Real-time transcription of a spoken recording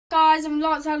Guys, I'm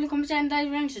lots of competition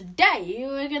today.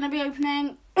 We're going to be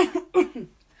opening...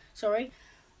 Sorry.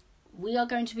 We are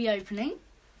going to be opening...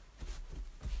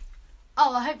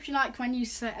 Oh, I hope you like my new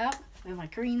setup with my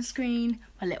green screen,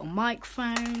 my little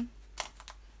microphone.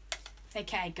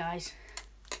 Okay, guys.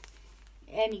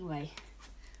 Anyway,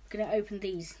 I'm going to open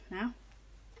these now.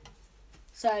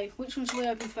 So, which one should we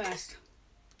open first?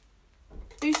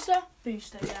 Booster?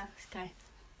 Booster, yeah. Okay.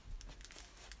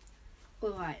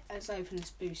 Alright, let's open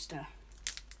this booster.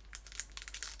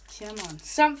 Come on.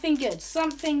 Something good.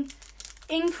 Something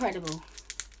incredible.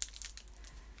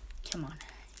 Come on.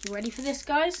 You ready for this,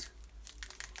 guys?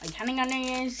 Are you hanging on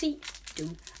your seat?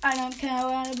 I don't care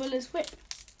where the bullets whip.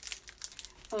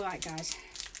 Alright, guys.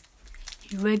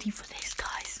 You ready for this,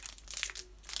 guys?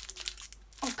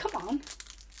 Oh, come on.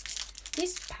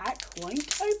 This pack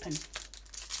won't open.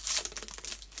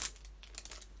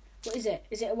 What is it?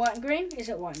 Is it a white and green? Is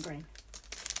it white and green?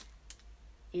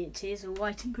 It is a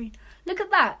white and green. Look at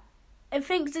that. It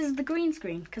thinks this is the green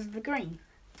screen because of the green.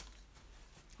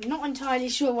 I'm not entirely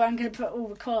sure where I'm going to put all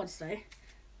the cards though.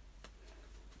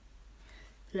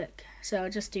 Look, so I'll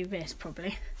just do this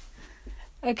probably.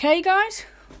 Okay, guys.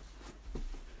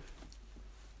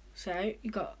 So you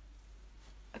got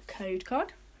a code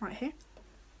card right here.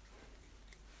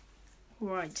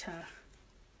 Writer.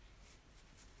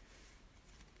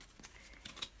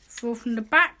 Four from the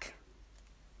back.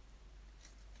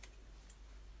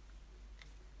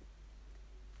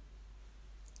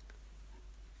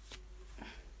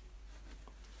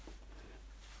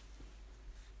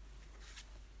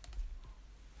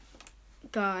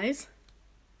 Guys.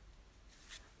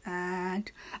 And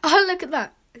oh, look at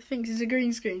that. It thinks it's a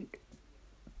green screen.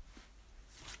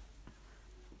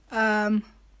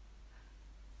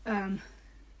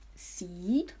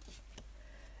 Seed.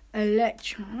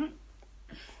 Electron.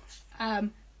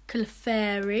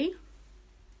 Clefairy.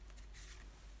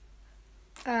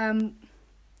 Oh,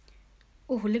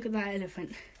 look at that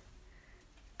elephant.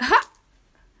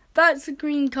 That's a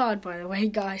green card, by the way,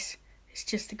 guys. It's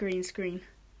just a green screen.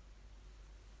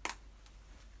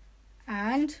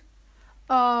 And,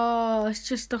 oh, it's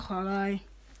just a hollow.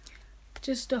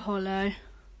 Just a hollow.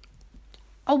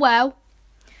 Oh, well.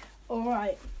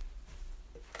 Alright.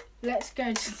 Let's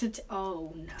go to the...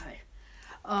 Oh, no.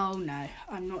 Oh, no.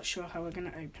 I'm not sure how we're going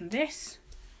to open this.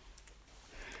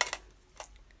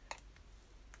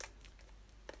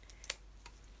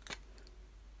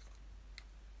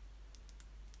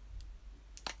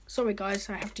 Sorry, guys.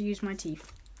 I have to use my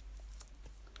teeth.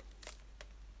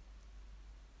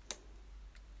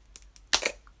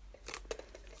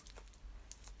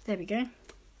 There we go.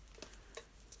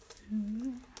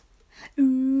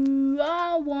 Ooh,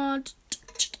 I want...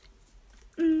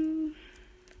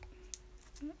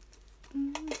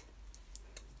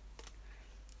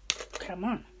 Come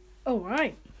on.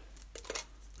 Alright.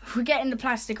 We're getting the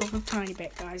plastic off a tiny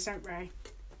bit, guys. Don't worry.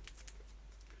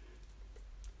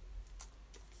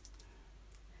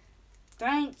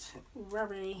 Don't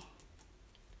worry.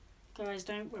 Guys,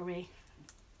 don't worry.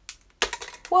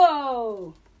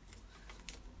 Whoa!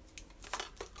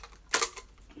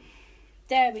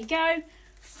 There we go.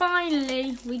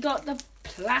 Finally, we got the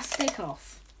plastic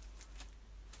off.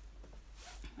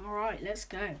 Alright, let's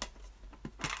go.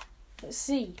 Let's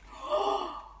see.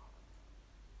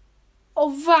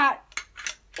 Oh, that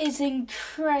is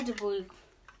incredible.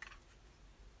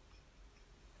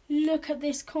 Look at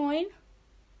this coin.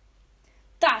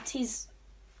 That is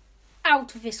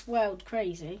out of this world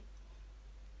crazy.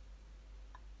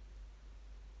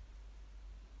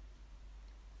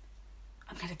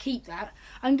 I'm gonna keep that.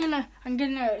 I'm gonna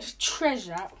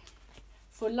treasure that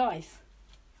for life.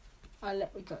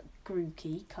 We got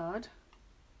Grookey card.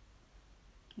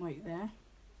 Right there.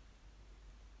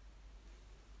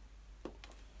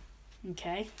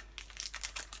 Okay.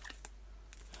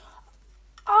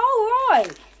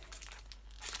 Alright.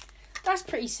 That's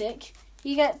pretty sick.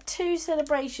 You get 2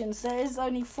 celebrations. There is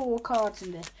only 4 cards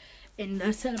in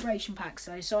the celebration pack,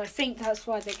 so I think that's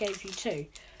why they gave you 2.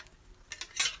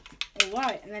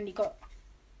 Alright, and then you got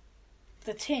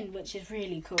the tin, which is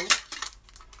really cool.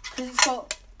 Because it's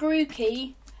got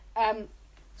Grookey,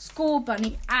 Score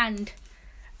Bunny, and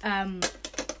I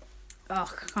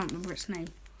can't remember its name.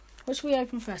 What should we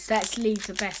open first? Let's leave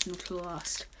the best until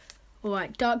last.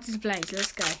 Alright, Dark Displays,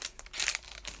 let's go.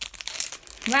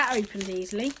 That opened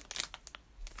easily.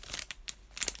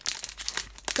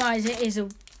 Guys, it is a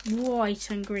white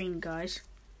and green, guys.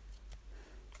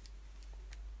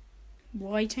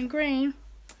 White and green.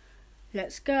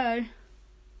 Let's go.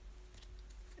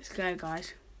 Let's go,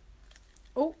 guys.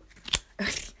 Oh,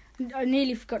 I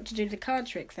nearly forgot to do the card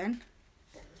trick then.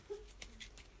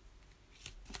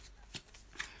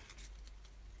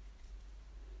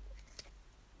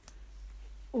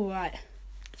 Alright.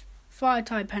 Fire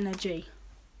type energy.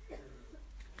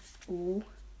 Ooh.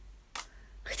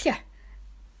 Yeah.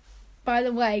 By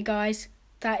the way, guys,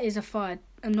 that is a fire.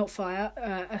 Not fire.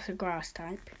 That's a grass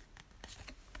type.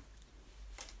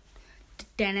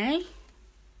 Denny.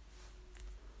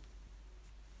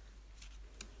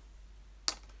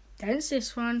 There's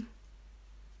this one.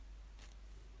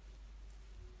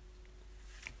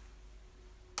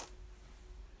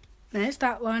 There's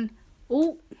that one.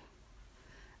 Oh.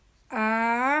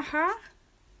 Uh-huh.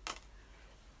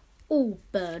 Oh,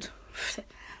 bird.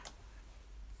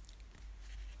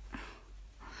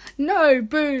 No,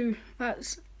 boo.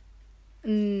 That's...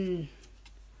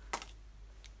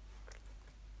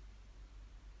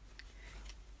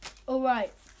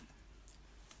 Alright.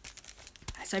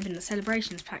 Let's open the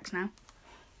celebrations packs now.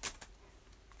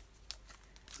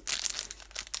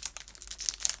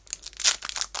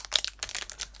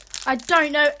 I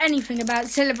don't know anything about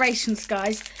celebrations,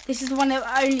 guys. This is one of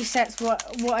the only sets what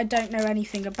I don't know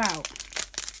anything about,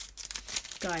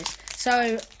 guys.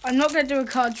 So I'm not going to do a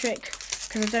card trick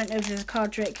because I don't know if there's a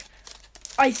card trick.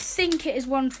 I think it is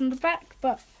one from the back,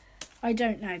 but I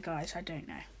don't know, guys. I don't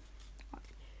know.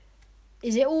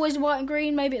 Is it always white and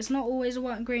green? Maybe it's not always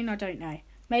white and green. I don't know.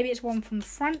 Maybe it's one from the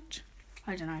front.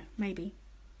 I don't know. Maybe.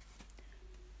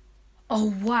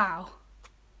 Oh, wow.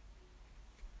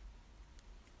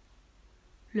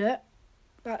 Look.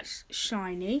 That's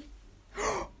shiny.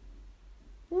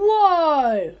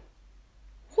 Whoa.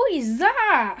 What is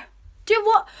that?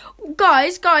 What?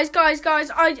 Guys.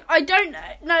 I don't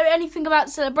know anything about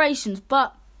celebrations,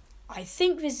 but I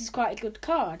think this is quite a good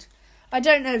card. I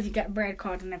don't know if you get a rare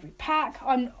card in every pack.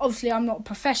 I'm not a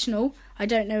professional. I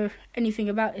don't know anything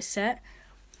about this set.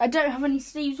 I don't have any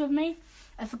sleeves with me.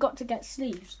 I forgot to get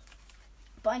sleeves.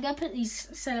 But I'm going to put these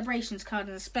celebrations cards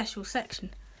in a special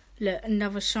section. Look,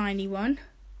 another shiny one.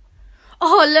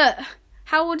 Oh, look.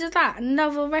 How old is that?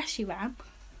 Another Reshiram.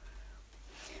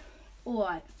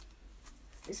 Alright.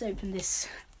 Let's open this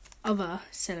other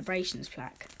celebrations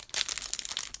pack.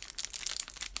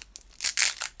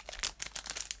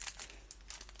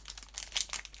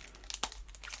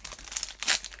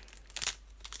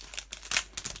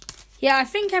 Yeah, I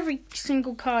think every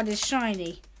single card is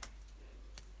shiny.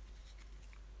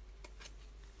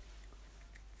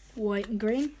 White and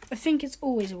green. I think it's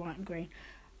always a white and green.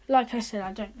 Like I said,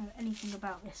 I don't know anything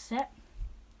about this set.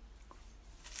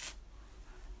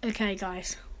 Okay,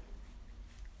 guys.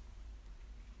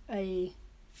 A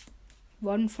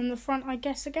one from the front, I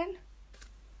guess, again.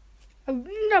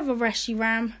 Another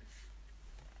Reshiram.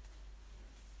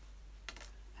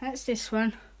 That's this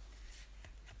one.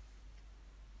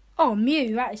 Oh,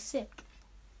 Mew, that is sick.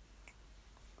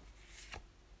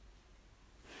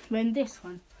 Then this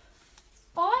one.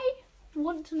 I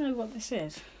want to know what this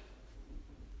is.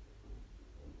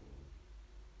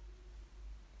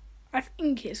 I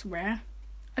think it's rare.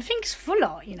 I think it's full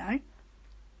art, you know.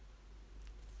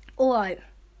 Alright.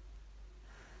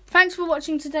 Thanks for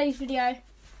watching today's video.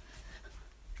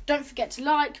 Don't forget to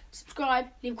like, subscribe,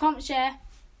 leave a comment, share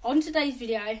on today's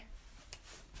video.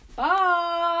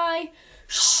 Bye!